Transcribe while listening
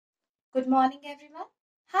Good morning, everyone.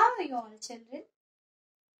 How are you all, children?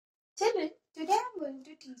 Children, today I'm going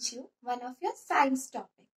to teach you one of your science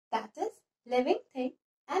topic, that is living thing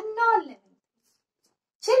and non-living thing.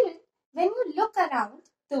 Children, when you look around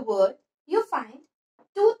the world, you find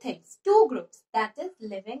two things, two groups, that is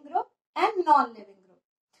living group and non-living group.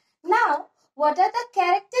 Now, what are the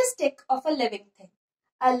characteristics of a living thing?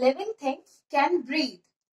 A living thing can breathe.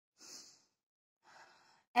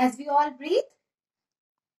 As we all breathe,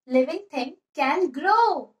 living thing can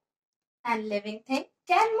grow and living thing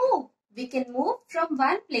can move. We can move from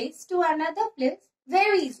one place to another place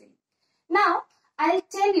very easily. Now, I'll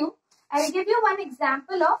give you one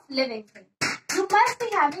example of living thing. You must be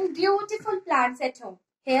having beautiful plants at home.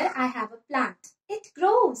 Here I have a plant. It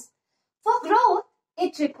grows. For growth,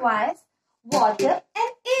 it requires water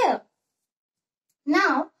and air.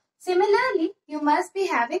 Now, similarly, you must be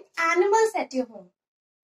having animals at your home.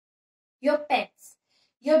 Your pets.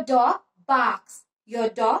 Your dog barks. Your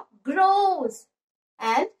dog grows.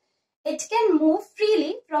 And it can move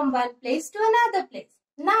freely from one place to another place.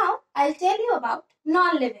 Now, I'll tell you about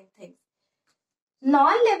non-living things.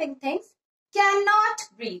 Non-living things cannot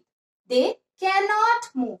breathe. They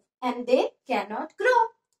cannot move and they cannot grow.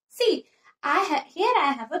 See, here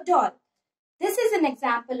I have a doll. This is an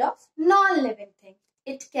example of non-living thing.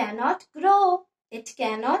 It cannot grow. It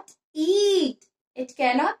cannot eat. It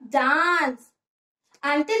cannot dance.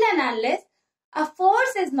 Until and unless a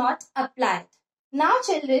force is not applied. Now,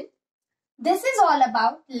 children, this is all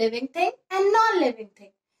about living thing and non-living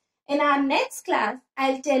thing. In our next class,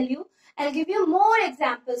 I'll give you more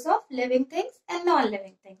examples of living things and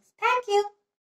non-living things. Thank you.